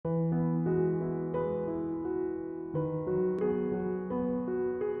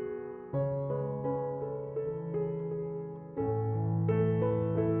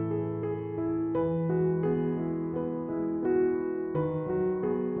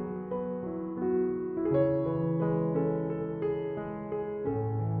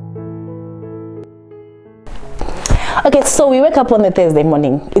Okay, so we wake up on the Thursday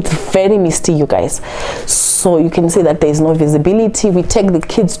morning. It's very misty, you guys, so you can see that there is no visibility. We take the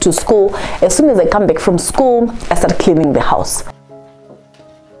kids to school. As soon as I come back from school, I start cleaning the house.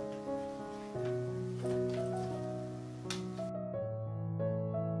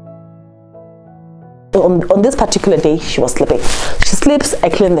 On this particular day, she was sleeping. She sleeps, I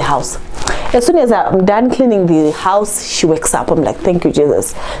clean the house. As soon as I'm done cleaning the house, she wakes up. I'm like, thank you,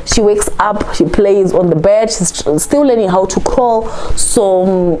 Jesus. She wakes up, she plays on the bed. She's still learning how to crawl.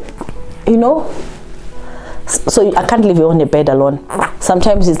 So, you know, so I can't leave her on the bed alone.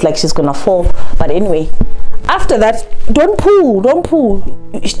 Sometimes it's like she's gonna fall. But anyway, after that, don't pull.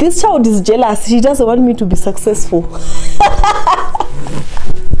 This child is jealous. She doesn't want me to be successful.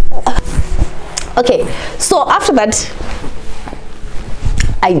 Okay, so after that,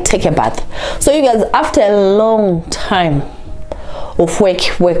 I take a bath. So you guys, after a long time of work,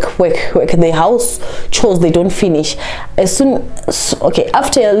 the house chores, they don't finish. After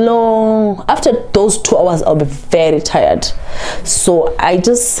those 2 hours, I'll be very tired. So I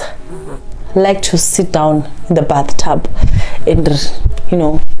just like to sit down in the bathtub and, you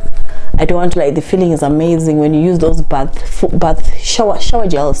know, I don't want to, like, the feeling is amazing when you use those shower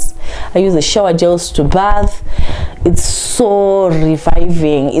gels. I use the shower gels to bath. It's so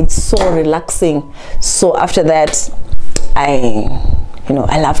reviving, it's so relaxing. So after that, I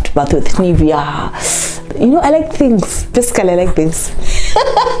love to bath with Nivea. You know, I like things. Basically, I like things.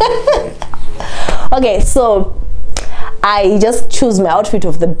 Okay, so I just choose my outfit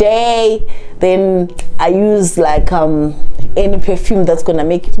of the day. Then I use like any perfume that's gonna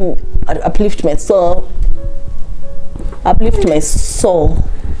make me uplift my soul, uplift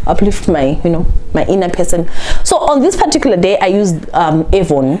my, you know, my inner person. So on this particular day, I used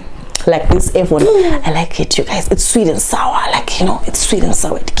Avon, like this Avon. I like it, you guys. It's sweet and sour, like, you know, it's sweet and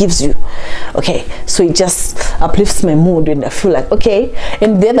sour. It gives you, okay, so it just uplifts my mood and I feel like, okay.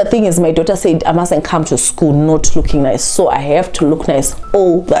 And the other thing is, my daughter said I mustn't come to school not looking nice, so I have to look nice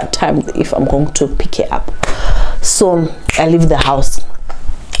all that time if I'm going to pick her up. So I leave the house.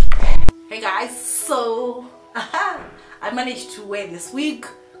 Hey guys, so I managed to wear this wig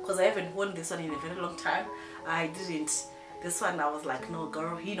because I haven't worn this one in a very long time. I didn't. This one I was like, no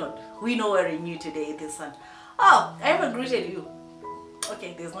girl, we know wearing you today. This one. Oh, I haven't greeted you.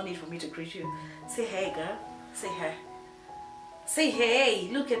 Okay, there's no need for me to greet you. Say hey, girl. Say hey. Say hey.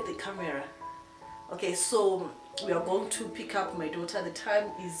 Look at the camera. Okay, so we are going to pick up my daughter. The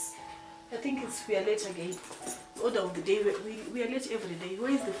time is, I think we are late again. Order of the day. We are late every day. Where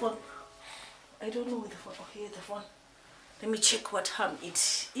is the phone? I don't know where the phone. Okay, here's the phone. Let me check what time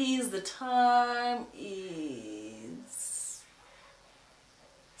it is. The time is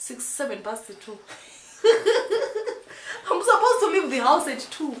 7 past 2. I'm supposed to leave the house at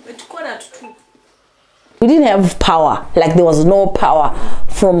 2:15. We didn't have power, like there was no power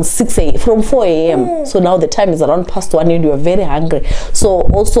from 4 a.m. So now the time is around past 1 and we are very hungry. So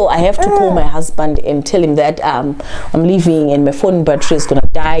also I have to call my husband and tell him that I'm leaving and my phone battery is gonna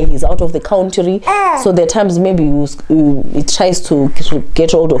die. He's out of the country. So there are times maybe he tries to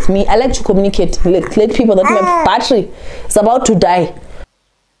get hold of me. I like to communicate, let people that my battery is about to die.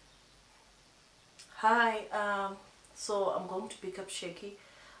 Hi, so I'm going to pick up Shaky.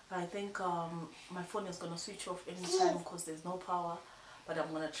 I think my phone is going to switch off anytime because there's no power, but I'm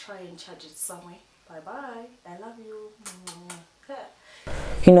going to try and charge it somewhere. Bye bye, I love you.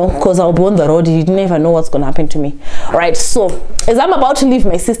 You know, because I'll be on the road, you never know what's going to happen to me. All right, so as I'm about to leave,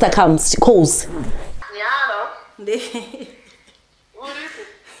 my sister comes, she calls. You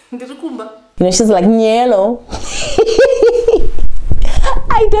know, she's like, Nyelo.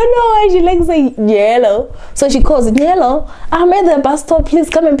 I don't know why she likes saying yellow. So she calls it yellow. I'm at the bus stop. Please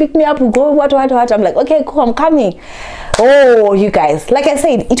come and pick me up. We'll go what. I'm like, okay, cool, I'm coming. Oh, you guys, like I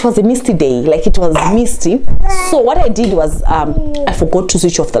said, it was a misty day. Like it was misty. So what I did was I forgot to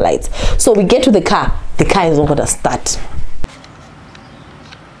switch off the lights. So we get to the car. The car is not gonna start.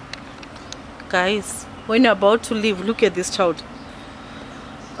 Guys, when you're about to leave, look at this child.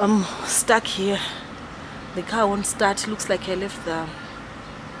 I'm stuck here. The car won't start. Looks like I left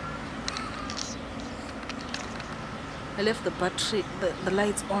the battery, the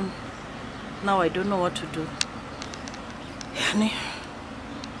lights on. Now I don't know what to do.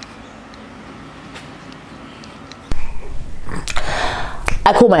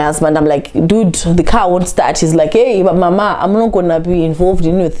 I call my husband. I'm like, dude, the car won't start. He's like, hey, but mama, I'm not gonna be involved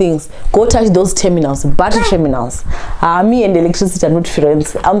in your things. Go touch those terminals, battery terminals. Me and electricity are not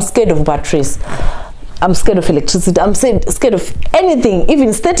friends. I'm scared of batteries. I'm scared of electricity. I'm scared of anything,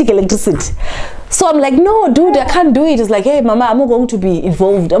 even static electricity. So I'm like, no, dude, I can't do it. It's like, hey, mama, I'm not going to be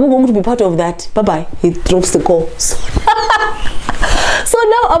involved. I'm not going to be part of that. Bye-bye. He drops the call. So, so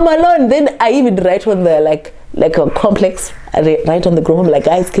now I'm alone. Then I even write on the, like a complex. I write on the group, I'm like,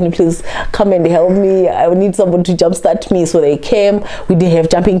 guys, can you please come and help me? I need someone to jumpstart me. So they came. We didn't have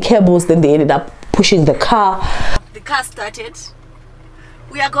jumping cables. Then they ended up pushing the car. The car started.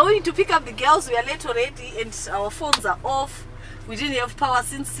 We are going to pick up the girls. We are late already and our phones are off. We didn't have power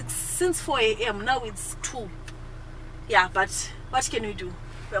since 4 a.m. Now it's 2. Yeah, but what can we do?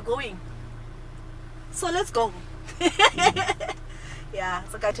 We are going. So let's go. Yeah,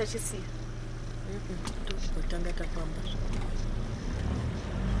 so I touch you see.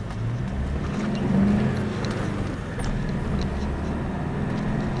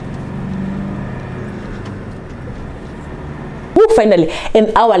 Finally,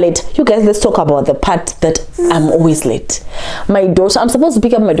 an hour later, you guys, let's talk about the part that I'm always late. My daughter, I'm supposed to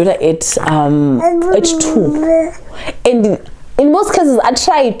pick up my daughter at 2, and in most cases I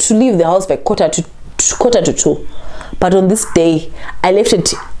try to leave the house by quarter to 2, but on this day I left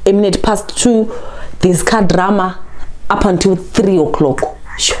at a minute past 2. There's car drama up until 3 o'clock,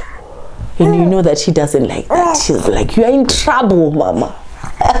 and you know that she doesn't like that. She's like, you are in trouble, mama.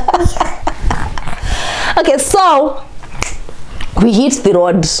 Okay, so we hit the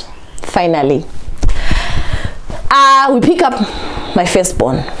road finally. We pick up my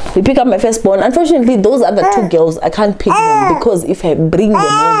firstborn. Unfortunately, those other 2 girls, I can't pick them because if I bring them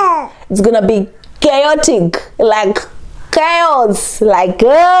home, it's gonna be chaotic, like chaos, like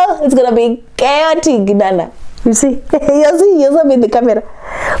it's gonna be chaotic, Nana. You see, you see in the camera.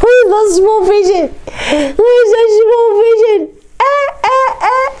 Who is that small vision? Who is that small vision?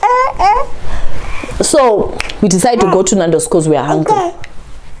 So we decide to go to Nando's because we are hungry.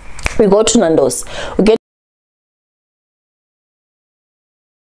 We go to Nando's. We get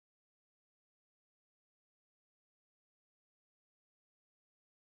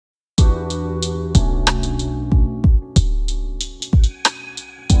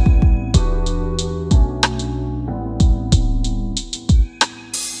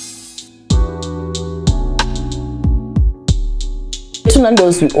to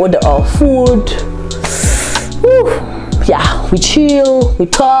Nando's. We order our food. Whew. Yeah, we chill, we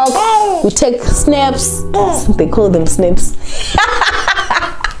talk, we take snaps. They call them snaps.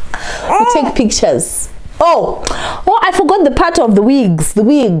 We take pictures. Oh, I forgot the part of the wigs.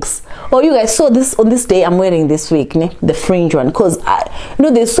 Oh, you guys saw this on this day. I'm wearing this wig, the fringe one, because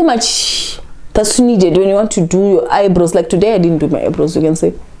there's so much that's needed when you want to do your eyebrows. Like today I didn't do my eyebrows. You can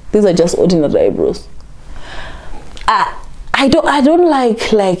say these are just ordinary eyebrows. I don't like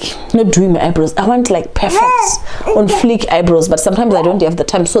not doing my eyebrows. I want like perfect on flick eyebrows, but sometimes I don't have the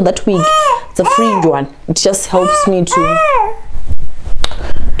time. So that wig, it's a fringe one. It just helps me to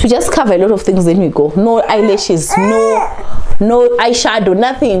just cover a lot of things. Then we go. No eyelashes, no eyeshadow,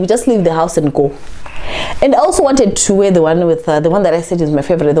 nothing. We just leave the house and go. And I also wanted to wear the one with the one that I said is my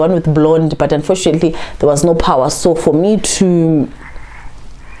favorite, the one with blonde, but unfortunately there was no power. So for me to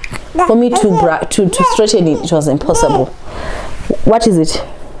straighten it, it was impossible. What is it?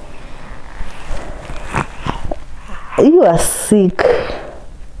 You are sick.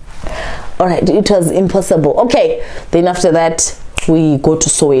 All right, it was impossible. Okay, then after that we go to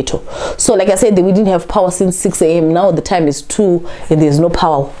Soweto. So like I said, we didn't have power since 6 a.m. Now the time is 2 and there's no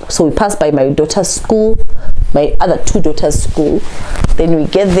power. So we pass by my daughter's school, my other 2 daughters' school. Then we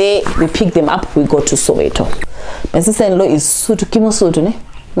get there, we pick them up, we go to Soweto. My sister-in-law is Sutu Kimosoto, ne?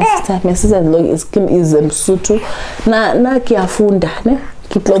 My sister-in-law is Msutu. Na kiafunda, ne?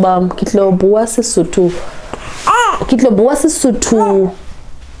 Kitlobuwa Sutu. Kitlobuwa Sutu.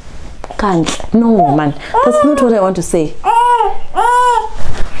 Can't. No, man. That's not what I want to say. I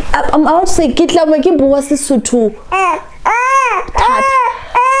want to say Kitlobuwa Sutu.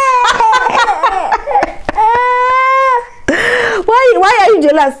 Why are you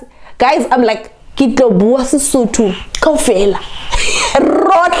jealous? Guys, I'm like Kitlobuwa Sutu. Kofela.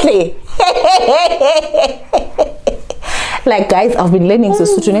 Rotly. Like guys, I've been learning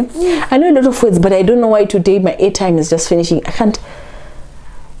Sesotho name. I know a lot of words, but I don't know why today my airtime is just finishing. I can't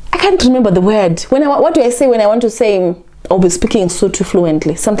remember the word. What do I say when I want to say I'll be speaking Sotho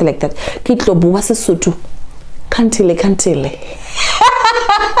fluently? Something like that. Kitlobuwa Sesotho. Kantile.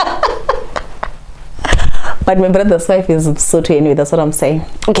 But my brother's wife is Sotho anyway, that's what I'm saying.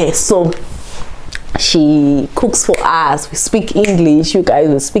 Okay, so she cooks for us. We speak English. You guys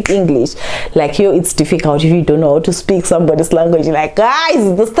will speak English. Like, it's difficult if you don't know how to speak somebody's language. Like,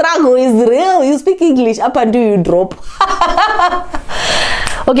 guys, the struggle is real. You speak English up until you drop.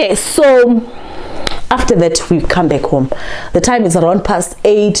 Okay, so after that we come back home. The time is around past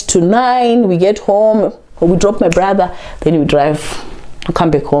 8 to 9. We get home, we drop my brother, then we drive to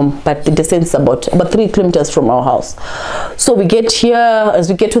come back home, but the distance is about 3 kilometers from our house. So we get here. As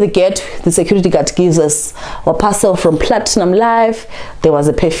we get to the gate, the security guard gives us our parcel from Platinum Life. There was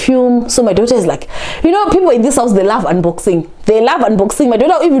a perfume. So my daughter is like, you know, people in this house, they love unboxing. They love unboxing. My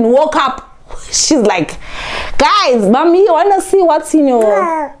daughter even woke up. She's like, guys, mommy, I want to see what's in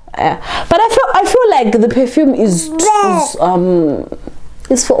your but I feel like the perfume is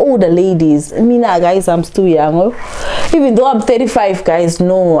it's for older ladies. I mean, guys, I'm still young. Even though I'm 35, guys,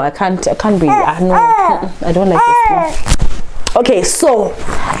 no, I can't be. No, I don't like this. Okay, so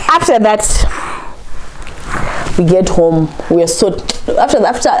after that, we get home. We are so after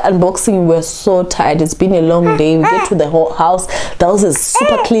unboxing, we're so tired. It's been a long day. We get to the whole house. The house is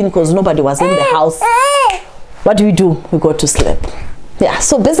super clean because nobody was in the house. What do? We go to sleep. Yeah.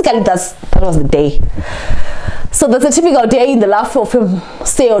 So basically, that was the day. So that's a typical day in the life of a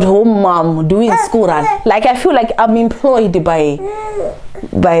stay-at-home mom doing school run. Like, I feel like I'm employed by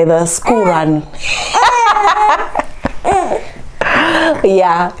the school run.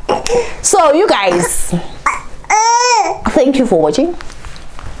 Yeah. So you guys, thank you for watching.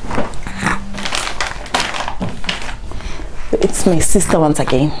 It's my sister once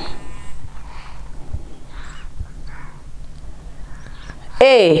again.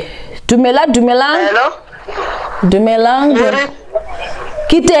 Hey, dumelang. Hello. Dumelang.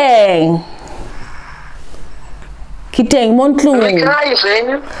 Kiteng Montlung.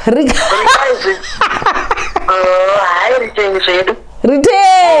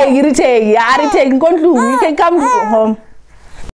 Riteng. Yeah, Riteng Montlung. You can come home.